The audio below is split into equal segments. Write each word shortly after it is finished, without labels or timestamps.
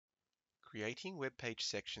Creating web page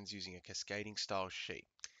sections using a cascading style sheet.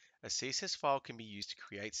 A CSS file can be used to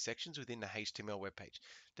create sections within the HTML web page.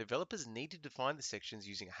 Developers need to define the sections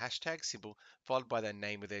using a hashtag symbol followed by the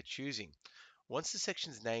name of their choosing. Once the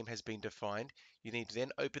section's name has been defined, you need to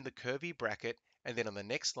then open the curly bracket and then on the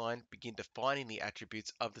next line begin defining the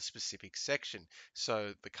attributes of the specific section.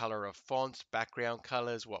 So the color of fonts, background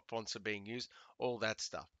colors, what fonts are being used, all that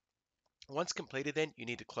stuff. Once completed then, you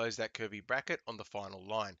need to close that curly bracket on the final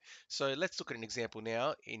line. So let's look at an example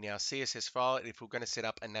now in our CSS file if we're going to set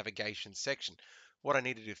up a navigation section. What I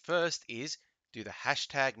need to do first is do the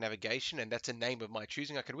hashtag navigation, and that's a name of my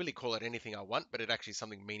choosing. I can really call it anything I want, but it actually is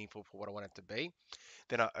something meaningful for what I want it to be.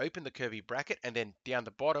 Then I open the curly bracket, and then down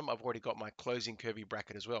the bottom, I've already got my closing curly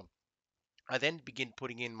bracket as well. I then begin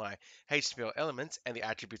putting in my HTML elements and the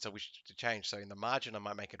attributes I wish to change. So in the margin, I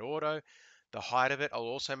might make it auto. The height of it, I'll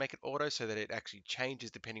also make it auto so that it actually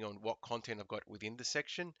changes depending on what content I've got within the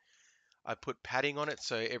section. I put padding on it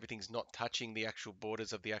so everything's not touching the actual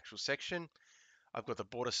borders of the actual section. I've got the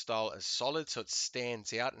border style as solid so it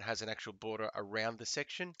stands out and has an actual border around the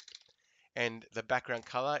section. And the background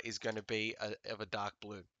color is going to be of a dark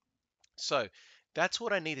blue. So that's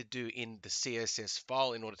what I need to do in the CSS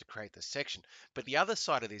file in order to create the section. But the other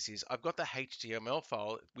side of this is I've got the HTML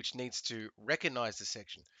file which needs to recognize the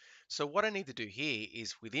section. So what I need to do here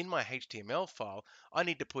is within my HTML file, I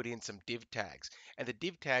need to put in some div tags. And the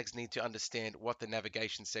div tags need to understand what the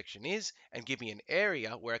navigation section is and give me an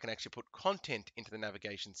area where I can actually put content into the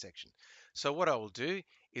navigation section. So what I will do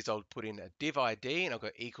is I'll put in a div ID and I'll go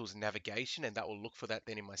equals navigation and that will look for that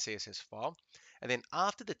then in my CSS file. And then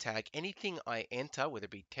after the tag, anything I enter, whether it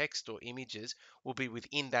be text or images, will be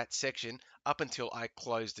within that section up until I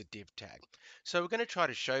close the div tag. So we're going to try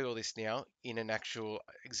to show all this now in an actual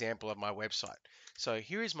example of my website. So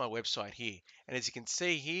here is my website here. And as you can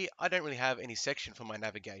see here, I don't really have any section for my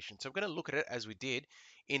navigation. So I'm going to look at it as we did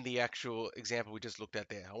in the actual example we just looked at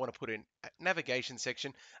there. I want to put in a navigation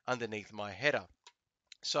section underneath my header.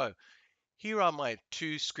 So here are my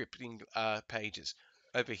two scripting pages.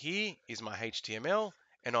 Over here is my HTML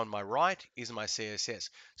and on my right is my CSS.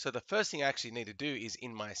 So the first thing I actually need to do is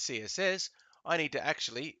in my CSS, I need to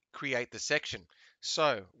actually create the section.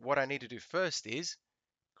 So what I need to do first is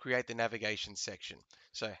create the navigation section.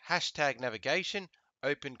 So hashtag navigation,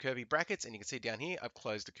 open curly brackets, and you can see down here, I've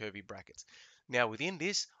closed the curly brackets. Now within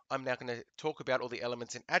this, I'm now going to talk about all the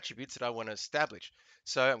elements and attributes that I want to establish.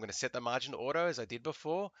 So I'm going to set the margin to auto as I did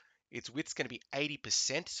before. Its width's going to be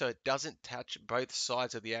 80% so it doesn't touch both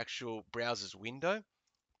sides of the actual browser's window.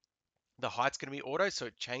 The height's going to be auto so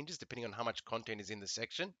it changes depending on how much content is in the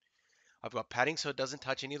section. I've got padding so it doesn't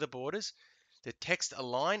touch any of the borders. The text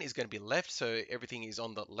align is going to be left so everything is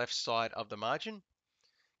on the left side of the margin.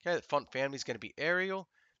 Okay, the font family is going to be Arial.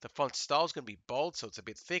 The font style is going to be bold so it's a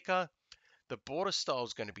bit thicker. The border style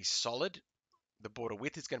is going to be solid. The border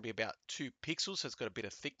width is going to be about 2 pixels so it's got a bit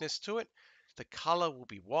of thickness to it. The color will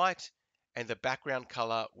be white and the background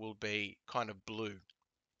color will be kind of blue.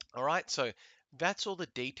 All right, so that's all the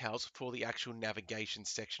details for the actual navigation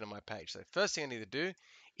section of my page. So first thing I need to do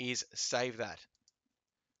is save that.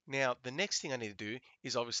 Now, the next thing I need to do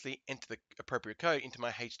is obviously enter the appropriate code into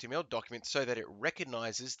my HTML document so that it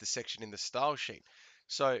recognizes the section in the style sheet.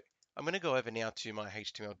 So I'm going to go over now to my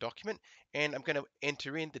HTML document and I'm going to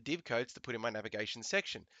enter in the div codes to put in my navigation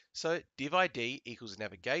section. So div ID equals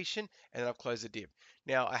navigation and then I've closed the div.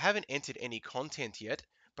 Now, I haven't entered any content yet,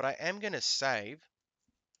 but I am going to save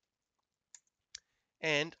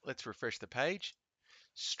and let's refresh the page.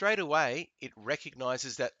 Straight away, it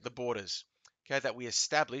recognizes that the borders, okay, that we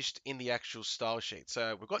established in the actual style sheet.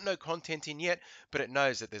 So we've got no content in yet, but it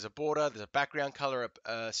knows that there's a border, there's a background color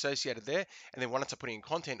associated there, and then once I put in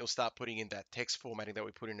content, it'll start putting in that text formatting that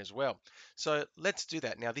we put in as well. So let's do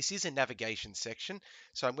that. Now, this is a navigation section,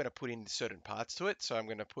 so I'm going to put in certain parts to it. So I'm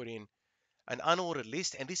going to put in an unordered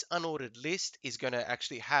list, and this unordered list is going to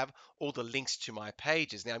actually have all the links to my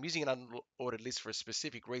pages. Now I'm using an unordered list for a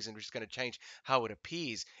specific reason, which is going to change how it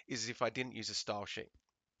appears, is if I didn't use a style sheet.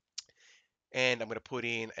 And I'm going to put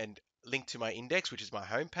in a link to my index, which is my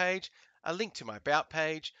home page, a link to my about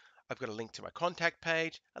page, I've got a link to my contact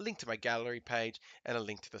page, a link to my gallery page, and a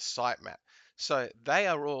link to the sitemap. So they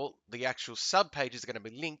are all the actual sub pages that are going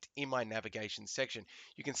to be linked in my navigation section.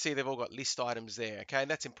 You can see they've all got list items there, okay?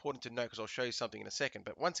 And that's important to know because I'll show you something in a second.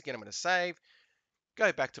 But once again, I'm going to save,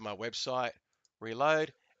 go back to my website,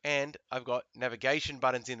 reload, and I've got navigation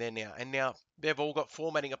buttons in there now. And now they've all got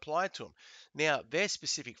formatting applied to them. Now, their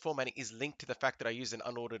specific formatting is linked to the fact that I use an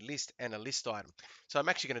unordered list and a list item. So I'm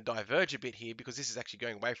actually going to diverge a bit here because this is actually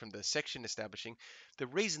going away from the section establishing. The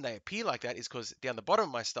reason they appear like that is because down the bottom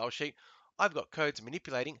of my style sheet, I've got codes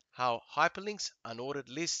manipulating how hyperlinks, unordered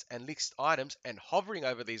lists, and list items and hovering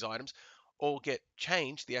over these items all get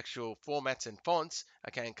changed, the actual formats and fonts,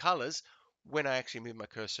 okay, and colors when I actually move my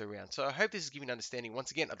cursor around. So I hope this is giving an understanding once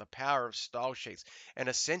again of the power of style sheets and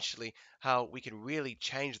essentially how we can really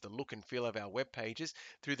change the look and feel of our web pages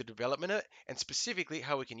through the development of it, and specifically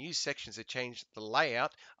how we can use sections to change the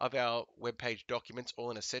layout of our web page documents all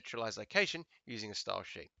in a centralized location using a style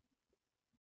sheet.